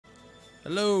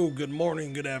Hello, good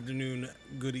morning, good afternoon,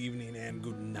 good evening, and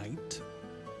good night.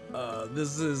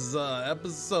 This is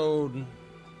episode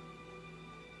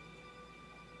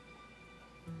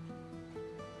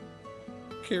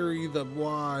carry the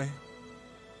Y,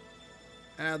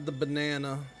 add the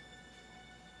banana,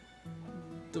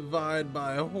 divide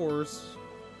by a horse.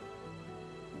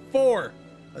 4.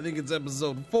 I think it's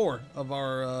episode 4 of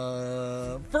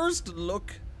our first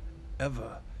look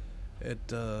ever at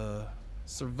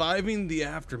Surviving the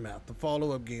Aftermath, the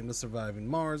follow-up game to Surviving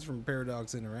Mars from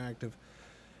Paradox Interactive,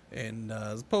 and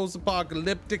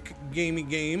post-apocalyptic gamey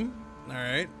game. All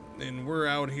right, and we're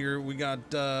out here. We got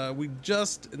we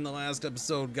just in the last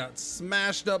episode got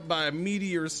smashed up by a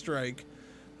meteor strike.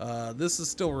 This is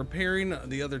still repairing.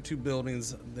 The other 2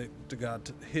 buildings that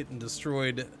got hit and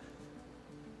destroyed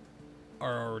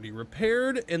are already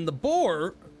repaired, and the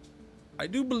boar, I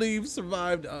do believe,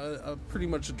 survived a pretty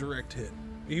much a direct hit.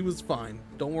 He was fine.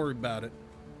 Don't worry about it.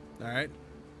 All right.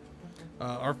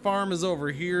 Our farm is over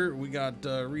here. We got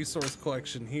resource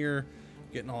collection here,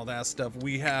 getting all that stuff.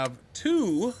 We have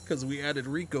 2, because we added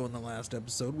Rico in the last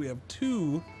episode. We have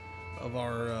 2 of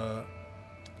our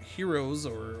heroes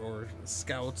or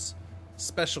scouts,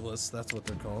 specialists. That's what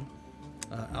they're called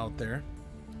out there.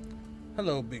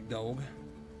 Hello, big dog.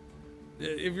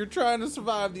 If you're trying to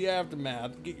survive the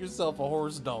aftermath, get yourself a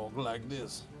horse dog like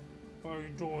this. How are you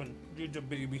doing, Ginger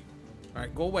baby? All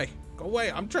right, go away. Go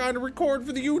away. I'm trying to record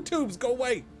for the YouTubes. Go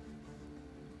away.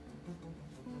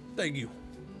 Thank you.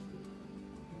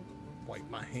 Wipe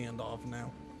my hand off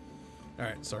now. All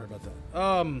right, sorry about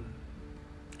that.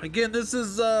 Again, this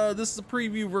is a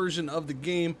preview version of the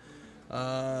game.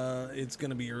 It's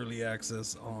gonna be early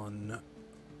access on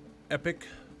Epic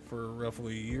for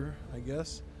roughly a year, I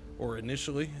guess, or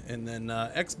initially, and then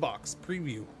Xbox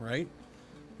preview, right?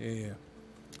 Yeah.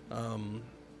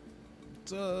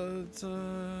 It's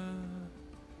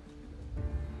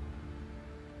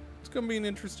gonna be an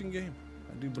interesting game,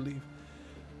 I do believe.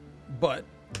 But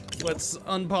let's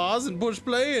unpause and push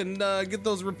play and get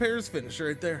those repairs finished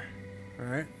right there. All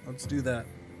right, let's do that.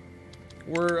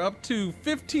 We're up to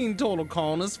 15 total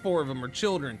colonists. 4 of them are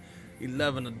children,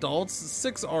 11 adults,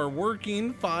 6 are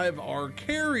working, 5 are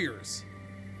carriers.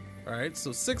 All right,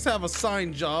 so 6 have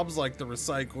assigned jobs like the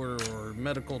recycler or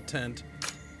medical tent.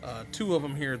 2 of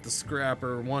them here at the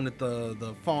scrapper, 1 at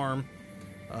the farm,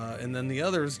 and then the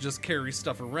others just carry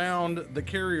stuff around. The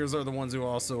carriers are the ones who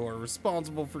also are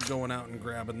responsible for going out and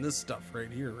grabbing this stuff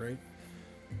right here, right?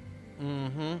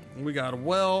 We got a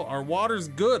well. Our water's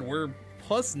good. We're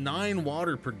 +9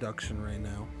 water production right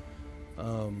now.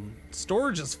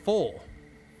 Storage is full.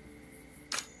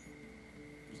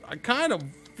 I kind of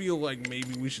feel like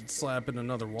maybe we should slap in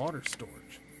another water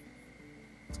storage.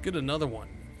 Let's get another one.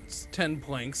 It's 10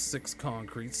 planks, 6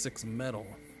 concrete, 6 metal.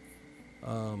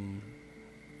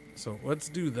 So let's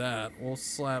do that. We'll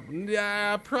slap.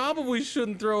 Yeah, probably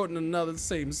shouldn't throw it in another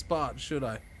same spot, should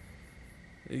I?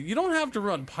 You don't have to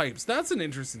run pipes. That's an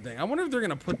interesting thing. I wonder if they're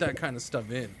gonna put that kind of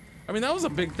stuff in. I mean, that was a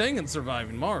big thing in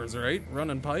Surviving Mars, right?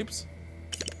 Running pipes.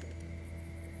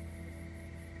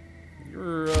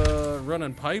 You're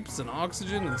running pipes and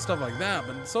oxygen and stuff like that,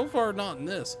 but so far not in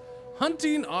this.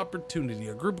 Hunting opportunity.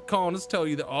 A group of colonists tell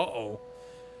you that,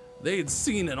 they had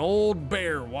seen an old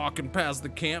bear walking past the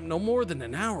camp no more than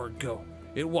an hour ago.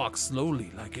 It walked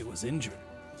slowly like it was injured,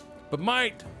 but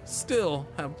might still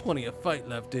have plenty of fight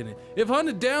left in it. If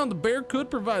hunted down, the bear could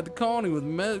provide the colony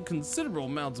with considerable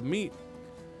amounts of meat.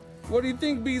 What do you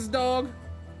think, Beast Dog?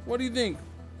 What do you think?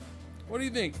 What do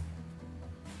you think?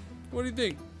 What do you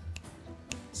think?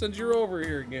 Since you're over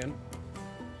here again,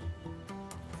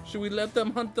 should we let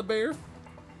them hunt the bear?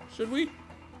 Should we?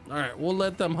 All right, we'll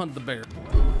let them hunt the bear.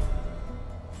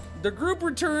 The group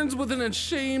returns with an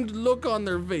ashamed look on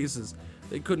their faces.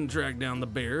 They couldn't track down the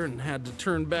bear and had to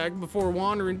turn back before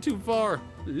wandering too far.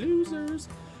 Losers.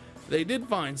 They did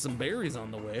find some berries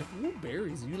on the way. Ooh,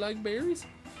 berries. You like berries?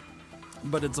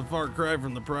 But it's a far cry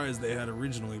from the prize they had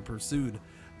originally pursued.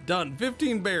 Done.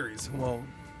 15 berries. Well,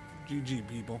 GG,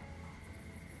 people.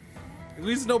 At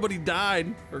least nobody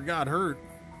died or got hurt.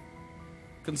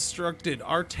 Constructed.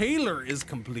 Our tailor is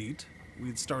complete.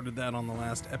 We'd started that on the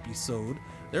last episode.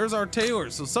 There's our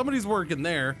tailor. So somebody's working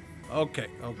there. Okay.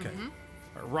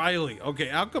 Riley. Okay,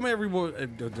 how come everyone...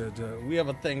 we have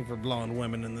a thing for blonde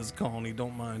women in this colony.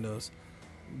 Don't mind us.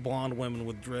 Blonde women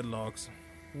with dreadlocks.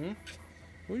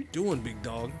 What are you doing, big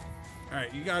dog? All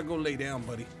right, you gotta go lay down,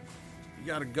 buddy. You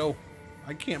gotta go.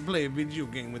 I can't play a video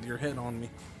game with your head on me.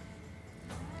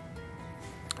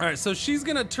 All right, so she's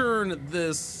gonna turn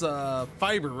this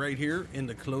fiber right here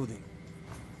into clothing.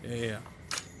 Yeah.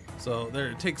 So there,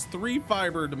 it takes 3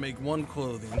 fiber to make 1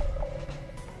 clothing.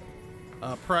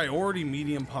 Priority,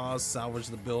 medium, pause, salvage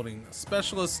the building.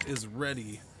 Specialist is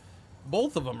ready.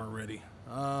 Both of them are ready.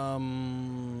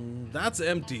 That's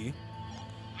empty.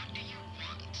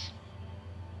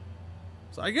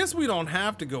 So I guess we don't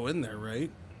have to go in there,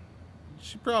 right?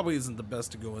 She probably isn't the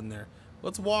best to go in there.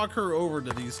 Let's walk her over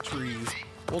to these trees.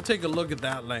 We'll take a look at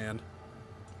that land.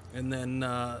 And then,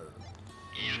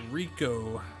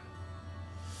 Rico.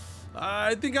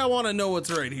 I think I want to know what's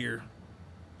right here.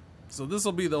 So this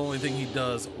will be the only thing he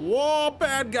does. Whoa,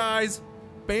 bad guys.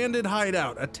 Bandit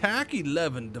hideout. Attack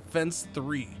 11, defense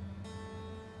 3.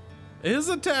 His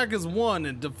attack is 1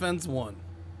 and defense 1.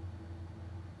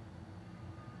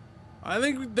 I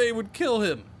think they would kill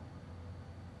him.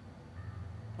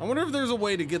 I wonder if there's a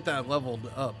way to get that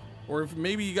leveled up. Or if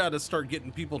maybe you gotta start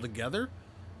getting people together.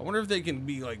 I wonder if they can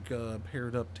be like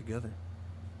paired up together.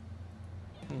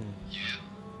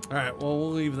 Alright, well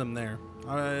we'll leave them there.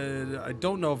 I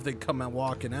don't know if they come out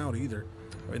walking out either.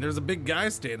 I mean, there's a big guy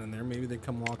standing there. Maybe they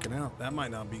come walking out. That might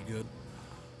not be good.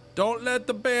 Don't let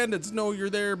the bandits know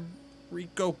you're there,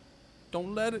 Rico.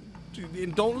 Don't let it.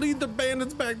 And don't lead the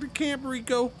bandits back to camp,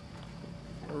 Rico.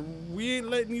 Or we ain't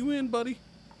letting you in, buddy.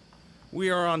 We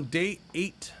are on day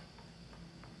 8.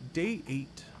 Day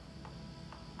 8.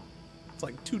 It's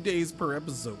like 2 days per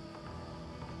episode.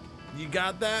 You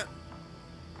got that?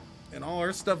 And all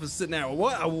our stuff is sitting out.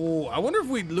 What? Oh, I wonder if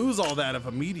we'd lose all that if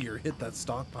a meteor hit that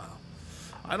stockpile.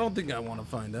 I don't think I want to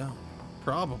find out.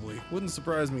 Probably. Wouldn't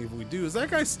surprise me if we do. Is that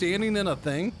guy standing in a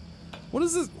thing? What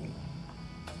is this?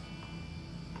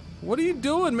 What are you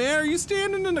doing, man? Are you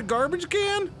standing in a garbage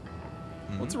can?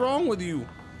 Mm-hmm. What's wrong with you?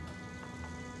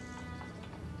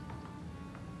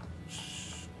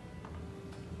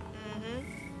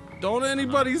 Don't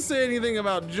anybody say anything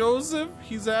about Joseph.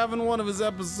 He's having one of his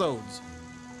episodes.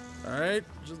 Alright,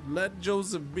 just let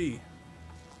Joseph be.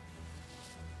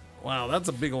 Wow, that's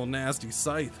a big old nasty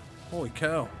scythe. Holy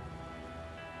cow.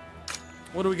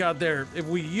 What do we got there? If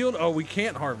we yield, oh, we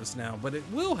can't harvest now, but it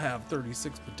will have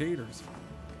 36 potatoes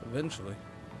eventually.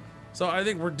 So I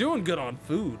think we're doing good on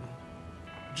food.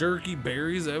 Jerky,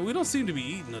 berries, we don't seem to be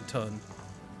eating a ton.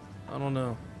 I don't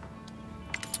know.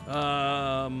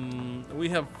 We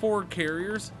have 4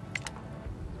 carriers.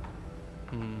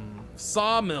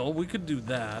 Sawmill, we could do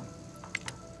that.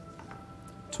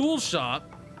 Tool shop,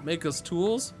 make us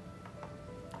tools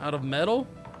out of metal.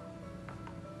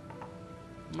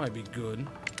 Might be good.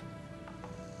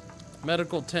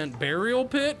 Medical tent, burial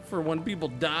pit for when people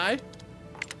die.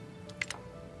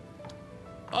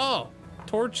 Oh,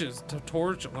 torches,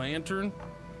 torch, lantern.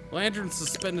 Lantern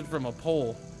suspended from a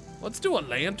pole. Let's do a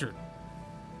lantern.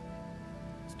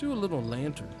 Let's do a little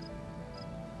lantern.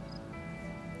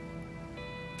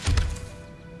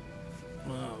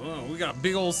 Oh, we got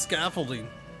big old scaffolding.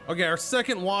 Okay, our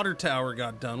second water tower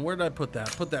got done. Where did I put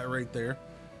that? Put that right there.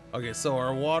 Okay, so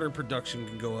our water production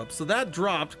can go up. So that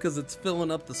dropped because it's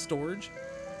filling up the storage.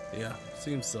 Yeah,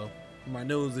 seems so. My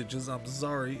nose itches, I'm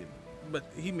sorry. But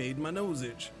he made my nose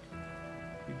itch.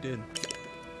 He did.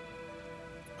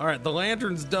 Alright, the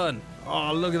lantern's done.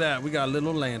 Oh, look at that. We got a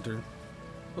little lantern.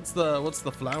 What's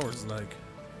the flowers like?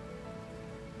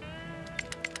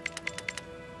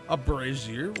 A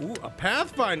brazier. Ooh, a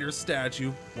Pathfinder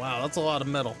statue. Wow, that's a lot of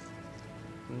metal.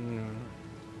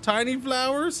 Tiny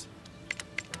flowers?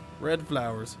 Red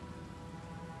flowers.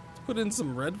 Let's put in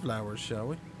some red flowers, shall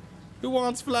we? Who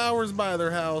wants flowers by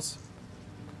their house?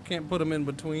 Can't put them in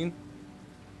between.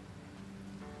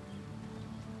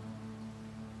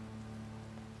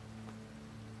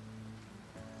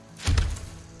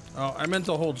 Oh, I meant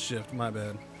to hold shift, my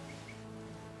bad.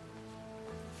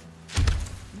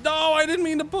 No, I didn't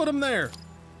mean to put them there.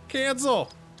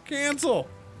 Cancel. Cancel.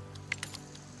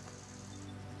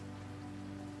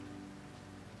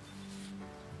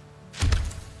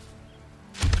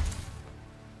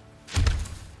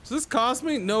 Does this cost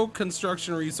me? No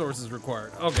construction resources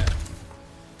required. Okay.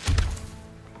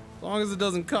 As long as it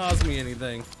doesn't cost me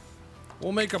anything.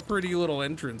 We'll make a pretty little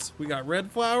entrance. We got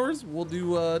red flowers. We'll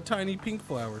do tiny pink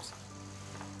flowers.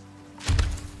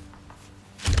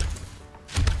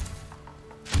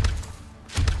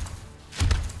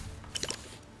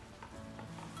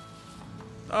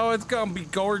 Oh, it's gonna be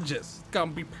gorgeous. It's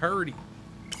gonna be purty.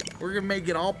 We're gonna make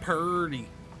it all purty.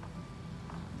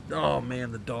 Oh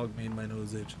man, the dog made my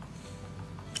nose itch.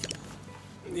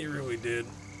 He really did.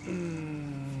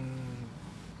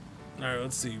 Alright,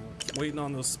 let's see. Waiting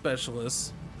on those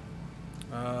specialists.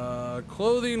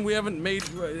 Clothing, we haven't made.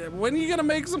 When are you gonna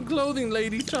make some clothing,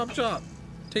 lady? Chop chop.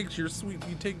 You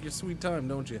take your sweet time,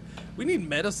 don't you? We need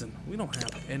medicine. We don't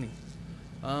have any.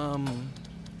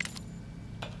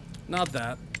 Not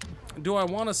that. Do I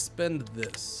want to spend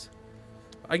this?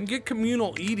 I can get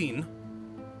communal eating.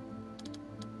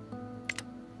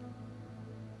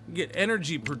 Get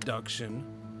energy production.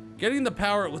 Getting the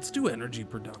power, let's do energy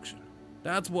production.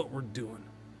 That's what we're doing.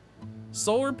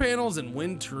 Solar panels and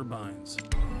wind turbines.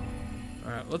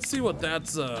 All right, let's see what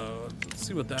that's, let's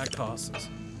see what that costs us.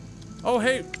 Oh,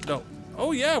 hey, no.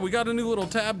 Oh yeah, we got a new little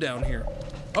tab down here.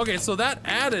 Okay, so that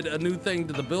added a new thing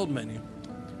to the build menu.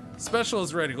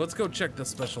 Specialist ready. Let's go check the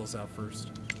specialist out first.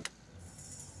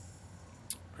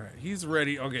 All right, he's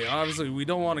ready. Okay, obviously we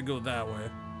don't want to go that way.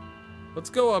 Let's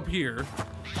go up here.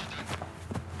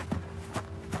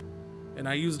 And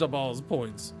I used up all his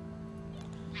points.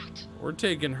 We're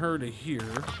taking her to here.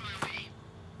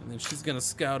 And then she's gonna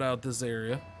scout out this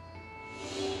area.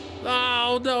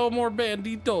 Oh no, more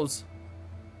banditos.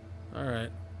 Alright.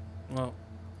 Well,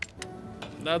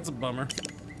 that's a bummer.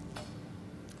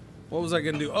 What was I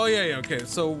gonna do? Oh yeah, okay.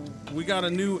 So we got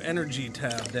a new energy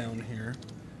tab down here.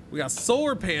 We got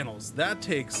solar panels. That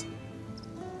takes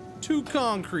 2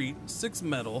 concrete, 6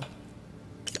 metal,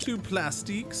 2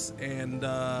 plastiques,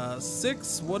 and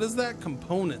 6, what is that?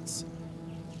 Components,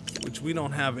 which we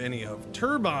don't have any of.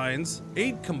 Turbines,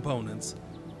 8 components,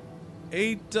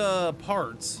 8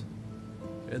 parts,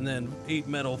 and then 8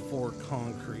 metal, 4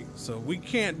 concrete. So we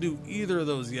can't do either of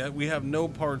those yet. We have no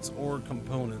parts or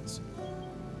components.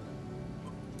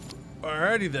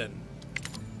 Alrighty then.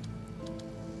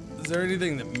 Is there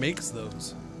anything that makes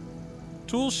those?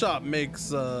 Tool shop makes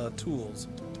tools.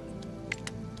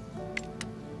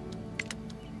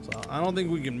 So I don't think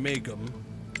we can make them.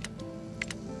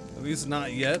 At least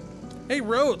not yet. Hey,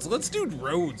 roads. Let's do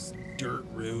roads. Dirt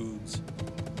roads.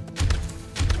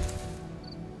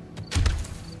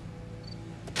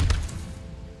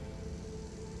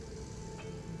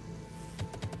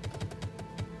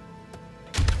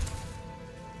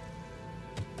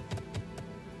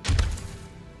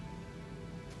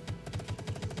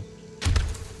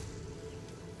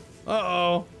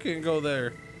 Uh-oh, can't go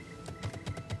there.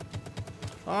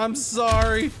 I'm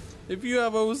sorry. If you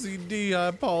have OCD, I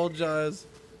apologize.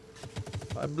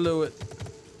 I blew it.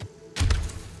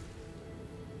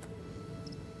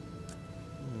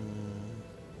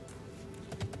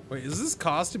 Wait, is this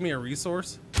costing me a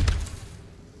resource?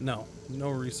 No, no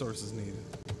resources needed.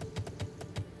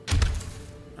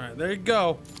 All right, there you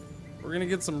go. We're gonna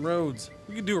get some roads.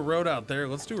 We could do a road out there.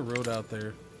 Let's do a road out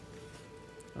there.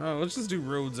 Oh, let's just do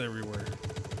roads everywhere.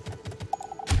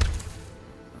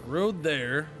 Road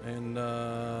there, and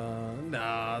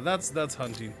nah, that's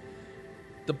hunting.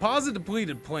 Deposit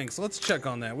depleted planks. Let's check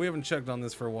on that. We haven't checked on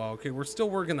this for a while. Okay, we're still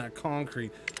working that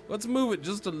concrete. Let's move it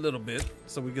just a little bit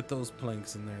so we get those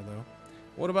planks in there, though.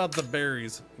 What about the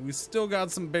berries? We still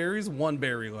got some berries. 1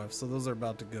 berry left, so those are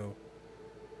about to go.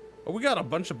 Oh, we got a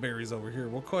bunch of berries over here.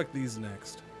 We'll collect these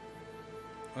next.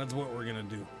 That's what we're gonna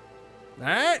do. All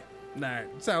right. Nah,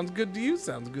 sounds good to you,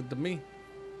 sounds good to me.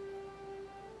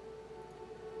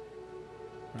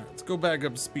 Alright, let's go back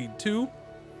up to speed 2.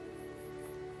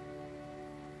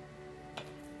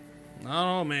 I don't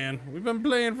know, man. We've been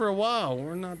playing for a while.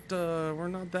 We're not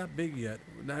that big yet.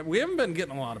 We haven't been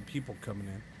getting a lot of people coming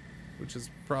in, which is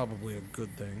probably a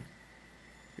good thing.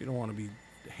 You don't want to be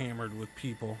hammered with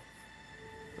people.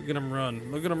 Look at him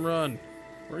run. Look at him run.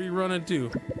 Where are you running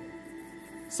to?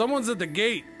 Someone's at the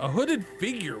gate. A hooded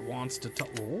figure wants to talk.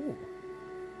 Oh.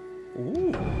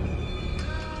 Ooh.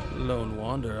 Lone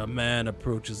Wanderer, a man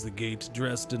approaches the gate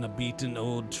dressed in a beaten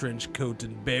old trench coat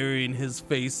and burying his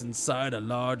face inside a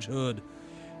large hood.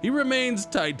 He remains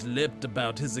tight-lipped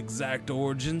about his exact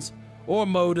origins or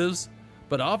motives,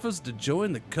 but offers to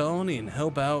join the colony and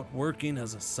help out working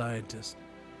as a scientist.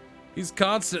 He's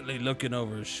constantly looking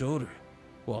over his shoulder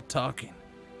while talking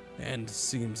and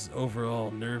seems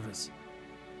overall nervous.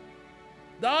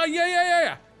 Oh,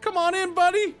 yeah. Come on in,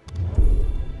 buddy.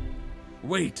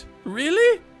 Wait,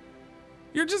 really?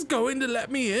 You're just going to let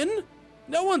me in?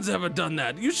 No one's ever done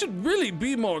that. You should really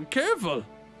be more careful.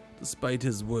 Despite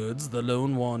his words, the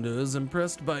Lone Wanderer is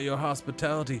impressed by your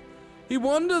hospitality. He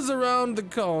wanders around the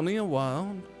colony a while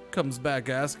and comes back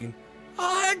asking,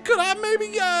 could I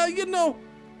maybe,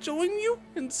 join you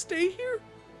and stay here?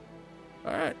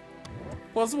 All right,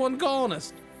 +1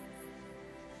 colonist.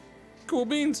 Cool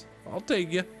beans. I'll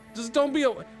take you. Just don't be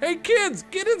a... Hey, kids,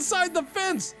 get inside the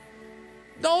fence.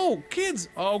 No, kids.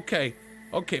 Okay,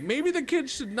 maybe the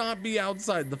kids should not be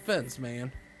outside the fence,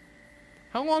 man.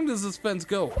 How long does this fence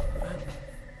go?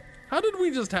 How did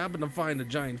we just happen to find a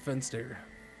giant fenced area?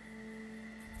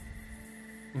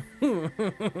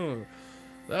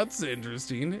 That's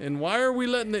interesting. And why are we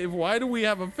why do we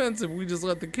have a fence if we just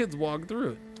let the kids walk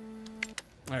through it?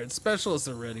 All right, specialists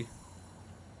are ready.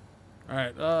 All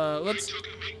right,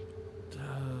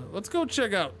 let's go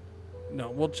check out. No,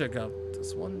 we'll check out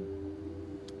this one.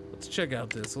 Let's check out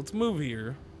this. Let's move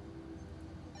here.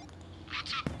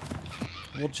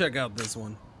 We'll check out this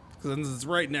one. Because it's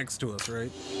right next to us,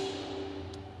 right?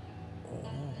 Oh.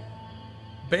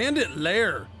 Bandit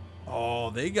Lair. Oh,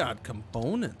 they got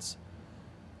components.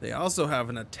 They also have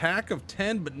an attack of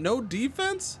 10, but no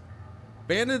defense?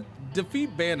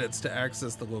 Defeat bandits to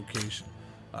access the location.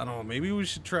 I don't know, maybe we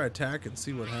should try attack and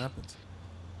see what happens.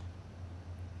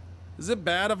 Is it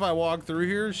bad if I walk through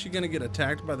here? Is she gonna get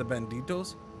attacked by the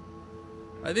banditos?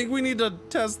 I think we need to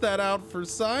test that out for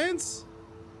science.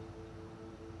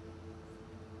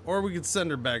 Or we could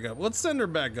send her back up. Let's send her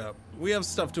back up. We have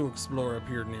stuff to explore up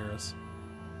here near us.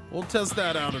 We'll test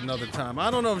that out another time.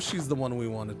 I don't know if she's the one we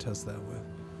want to test that with.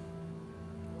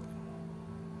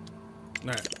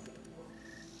 Alright.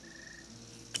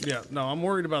 Yeah, no, I'm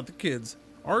worried about the kids.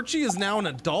 Archie is now an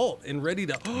adult and ready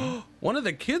to... One of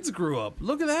the kids grew up.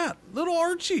 Look at that. Little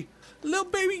Archie. Little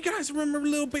baby. You guys remember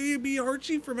little baby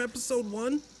Archie from episode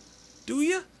 1? Do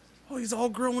you? Oh, he's all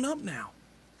grown up now.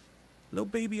 Little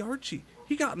baby Archie.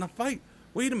 He got in a fight.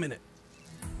 Wait a minute.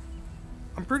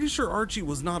 I'm pretty sure Archie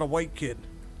was not a white kid.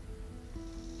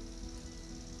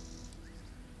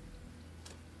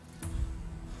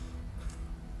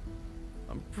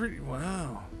 I'm pretty...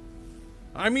 Wow.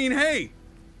 I mean, hey!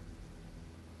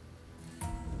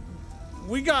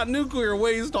 We got nuclear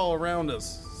waste all around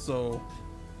us, so...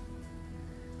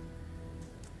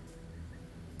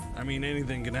 I mean,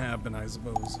 anything can happen, I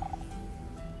suppose.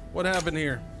 What happened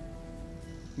here?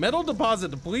 Metal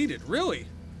deposit depleted, really?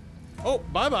 Oh,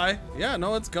 bye-bye. Yeah,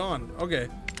 no, it's gone. Okay.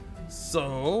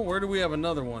 So, where do we have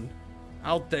another one?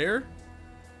 Out there?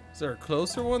 Is there a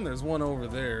closer one? There's one over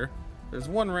there. There's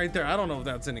one right there. I don't know if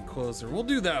that's any closer. We'll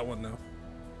do that one, though.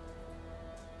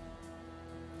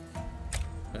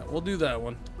 Yeah, we'll do that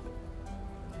one.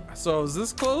 So, is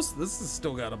this close? This has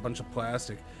still got a bunch of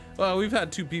plastic. Well, we've had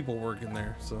 2 people working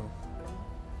there, so...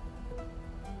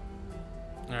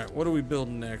 Alright, what are we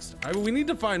building next? We need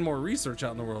to find more research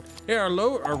out in the world. Hey, our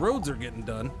roads are getting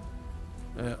done.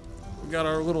 We got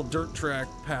our little dirt track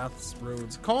paths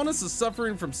roads. Colonists is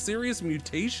suffering from serious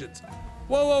mutations.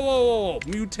 Whoa, whoa, whoa, whoa, whoa.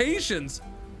 Mutations?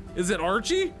 Is it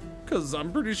Archie? Because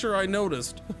I'm pretty sure I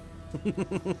noticed.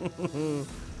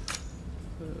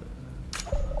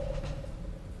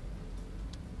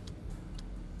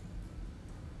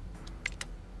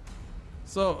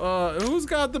 So, who's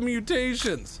got the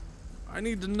mutations? I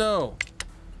need to know.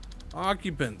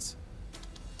 Occupants.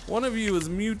 One of you is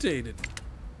mutated.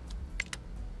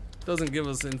 Doesn't give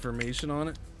us information on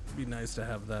it. It'd be nice to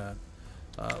have that.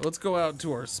 Let's go out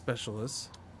to our specialists.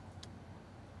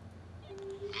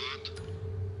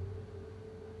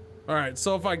 Alright,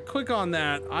 so if I click on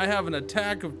that, I have an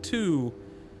attack of 2.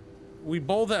 We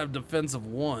both have defense of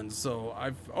 1, so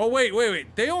I've... Oh,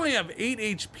 wait. They only have 8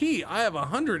 HP. I have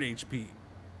 100 HP.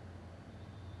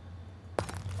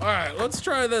 Alright, let's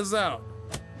try this out.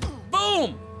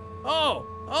 Boom!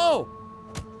 Oh,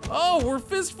 we're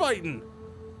fist fighting.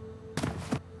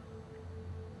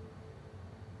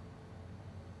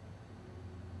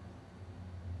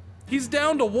 He's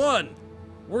down to 1.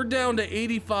 We're down to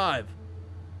 85.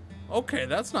 Okay,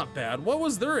 that's not bad. What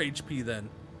was their HP then?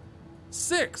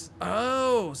 6.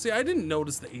 Oh, see, I didn't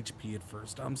notice the HP at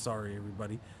first. I'm sorry,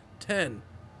 everybody. 10.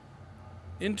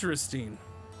 Interesting.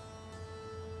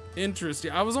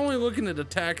 Interesting. I was only looking at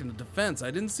attack and defense.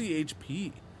 I didn't see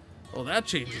HP. Oh, that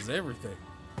changes everything.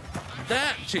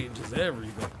 That changes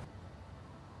everything.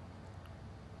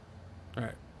 All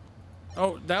right.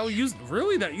 Oh, that used...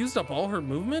 Really? That used up all her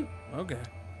movement? Okay.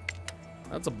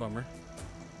 That's a bummer.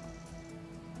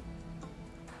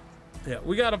 Yeah,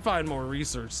 we gotta find more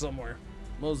research somewhere.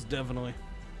 Most definitely.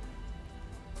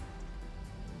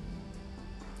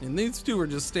 And these 2 are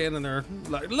just standing there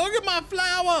like, look at my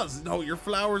flowers! No, your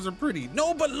flowers are pretty.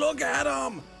 No, but look at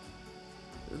them!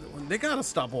 They gotta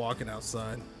stop walking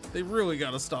outside. They really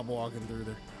gotta stop walking through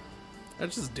there.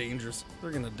 That's just dangerous.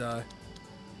 They're gonna die.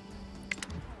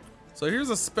 So here's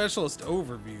a specialist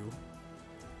overview.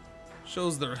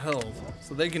 Shows their health.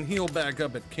 So they can heal back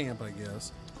up at camp, I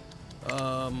guess.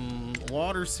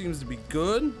 Water seems to be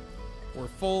good. We're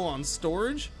full on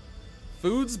storage.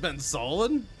 Food's been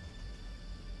solid.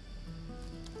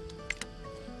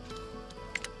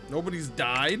 Nobody's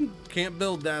died. Can't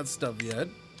build that stuff yet.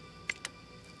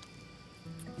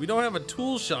 We don't have a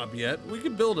tool shop yet. We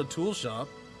could build a tool shop.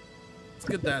 Let's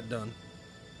get that done.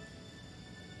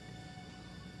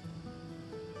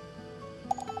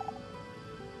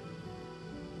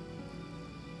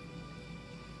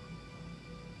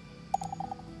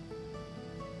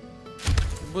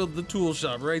 Build the tool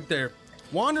shop right there.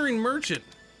 Wandering merchant.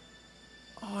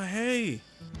 Oh, hey.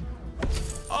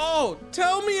 Oh,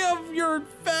 tell me of your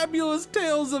fabulous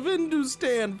tales of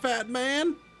Hindustan, fat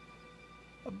man.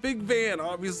 A big van,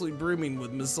 obviously brimming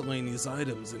with miscellaneous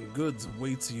items and goods,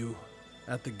 awaits you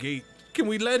at the gate. Can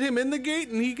we let him in the gate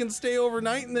and he can stay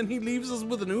overnight and then he leaves us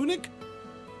with an eunuch?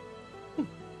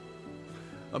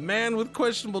 A man with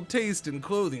questionable taste in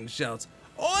clothing shouts,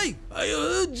 "Oi, I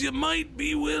heard you might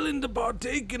be willing to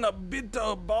partake in a bit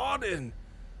of bargain.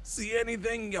 See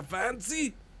anything you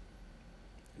fancy?"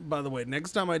 By the way,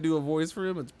 next time I do a voice for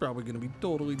him, it's probably going to be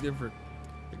totally different.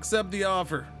 Accept the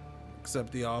offer.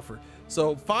 Accept the offer.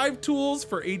 So 5 tools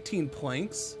for 18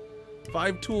 planks,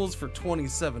 5 tools for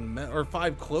 27 metal, or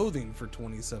 5 clothing for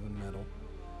 27 metal.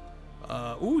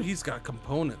 Ooh, he's got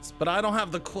components, but I don't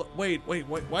have the wait,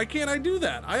 why can't I do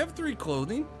that? I have 3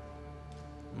 clothing.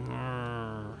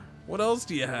 What else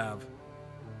do you have?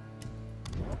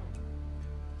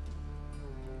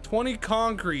 20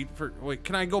 concrete for, wait,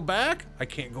 can I go back? I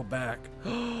can't go back.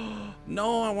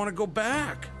 No, I want to go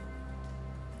back.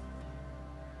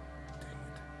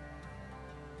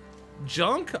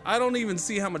 Junk? I don't even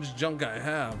see how much junk I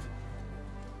have.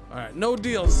 All right, no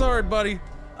deal. Sorry, buddy.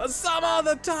 Some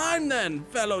other time then,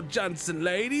 fellow gents and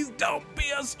ladies. Don't be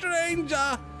a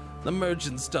stranger. The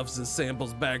merchant stuffs his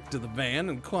samples back to the van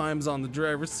and climbs on the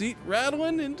driver's seat,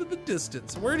 rattling into the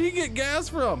distance. Where'd he get gas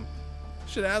from?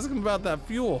 Should ask him about that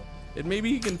fuel, and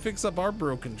maybe he can fix up our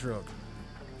broken truck.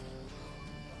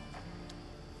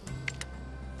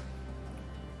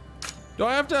 Do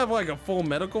I have to have like a full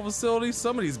medical facility?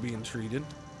 Somebody's being treated.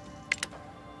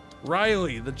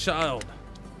 Riley, the child.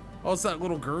 Oh, it's that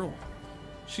little girl.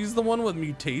 She's the one with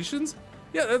mutations?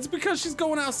 Yeah, that's because she's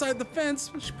going outside the fence.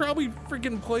 She probably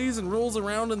freaking plays and rolls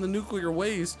around in the nuclear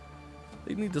waste.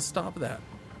 They need to stop that.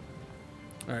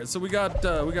 All right, so we got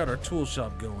our tool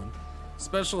shop going.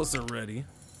 Specialists are ready.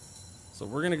 So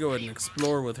we're gonna go ahead and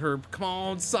explore with her. Come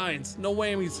on, science, no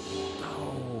whammies.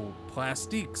 Oh,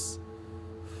 plastiques.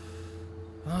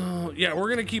 Oh, yeah, we're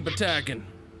gonna keep attacking.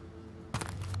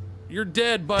 You're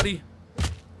dead, buddy.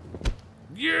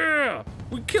 Yeah,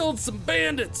 we killed some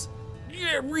bandits.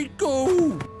 Yeah,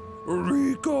 Rico.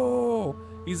 Rico.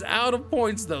 He's out of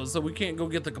points though, so we can't go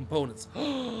get the components.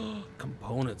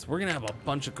 Components, we're gonna have a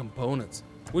bunch of components.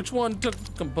 Which one took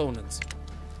components?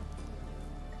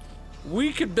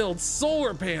 We could build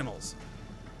solar panels.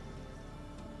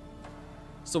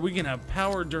 So we can have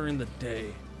power during the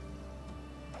day.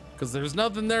 Because there's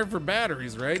nothing there for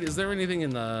batteries, right? Is there anything in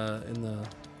the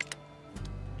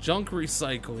junk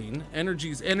recycling?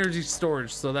 Energy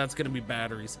storage, so that's gonna be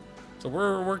batteries. So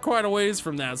we're quite a ways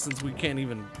from that since we can't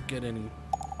even get any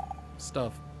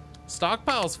stuff.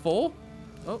 Stockpile's full?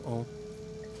 Uh-oh.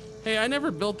 Hey, I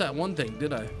never built that one thing,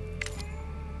 did I?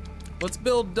 Let's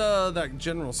build that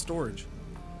general storage.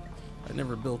 I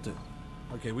never built it.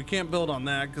 Okay, we can't build on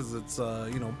that because it's,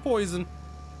 you know, poison.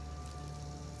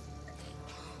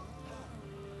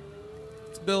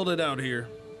 Let's build it out here.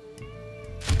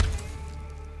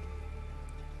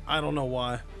 I don't know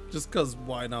why. Just because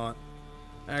why not?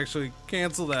 Actually,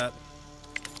 cancel that.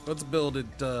 Let's build it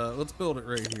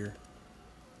right here.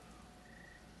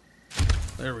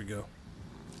 There we go.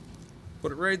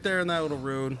 Put it right there in that little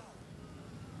road.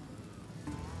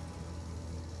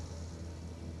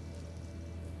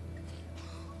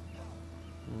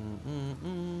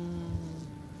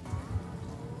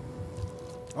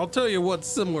 I'll tell you what's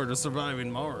similar to surviving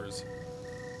Mars.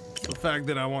 The fact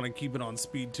that I want to keep it on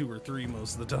speed 2 or 3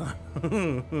 most of the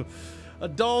time.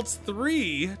 Adults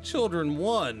 3, children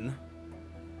 1.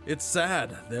 It's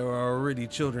sad. There are already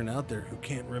children out there who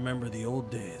can't remember the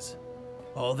old days.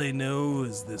 All they know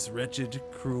is this wretched,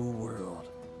 cruel world.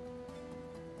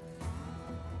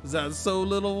 Is that so,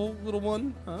 little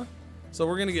one? Huh? So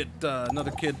we're gonna get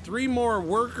another kid. 3 more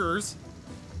workers.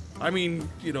 I mean,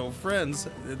 you know, friends.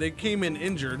 They came in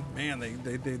injured. Man,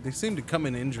 they seem to come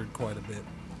in injured quite a bit.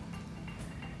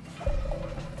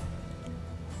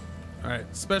 All right,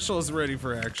 specialist ready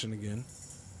for action again.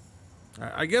 All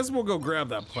right, I guess we'll go grab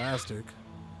that plastic.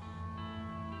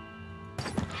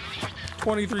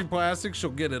 23 plastic, she'll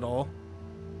get it all.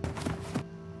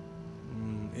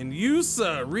 And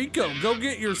Yusa, Rico, go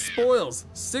get your spoils.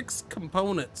 6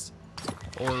 components.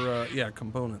 Or, yeah,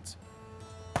 components.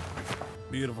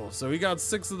 Beautiful. So we got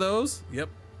 6 of those. Yep.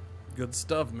 Good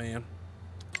stuff, man.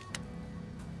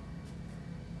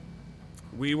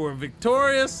 We were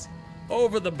victorious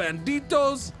over the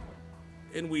banditos,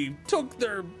 and we took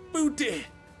their booty.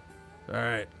 All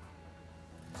right.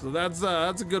 So that's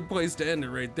a good place to end it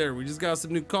right there. We just got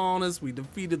some new colonists. We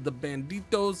defeated the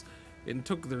banditos and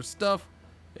took their stuff,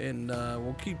 and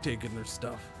we'll keep taking their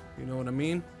stuff. You know what I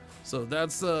mean? So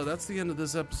that's the end of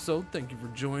this episode. Thank you for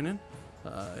joining.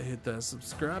 Hit that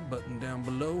subscribe button down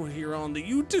below here on the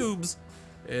YouTubes.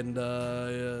 And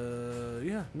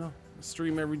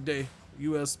stream every day,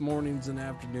 US mornings and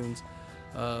afternoons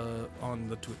on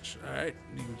the Twitch. All right,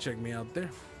 you can check me out there.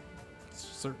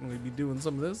 Certainly be doing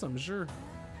some of this, I'm sure.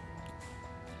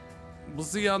 We'll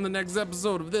see you on the next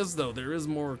episode of this, though. There is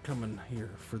more coming here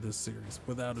for this series,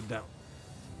 without a doubt.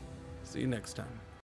 See you next time.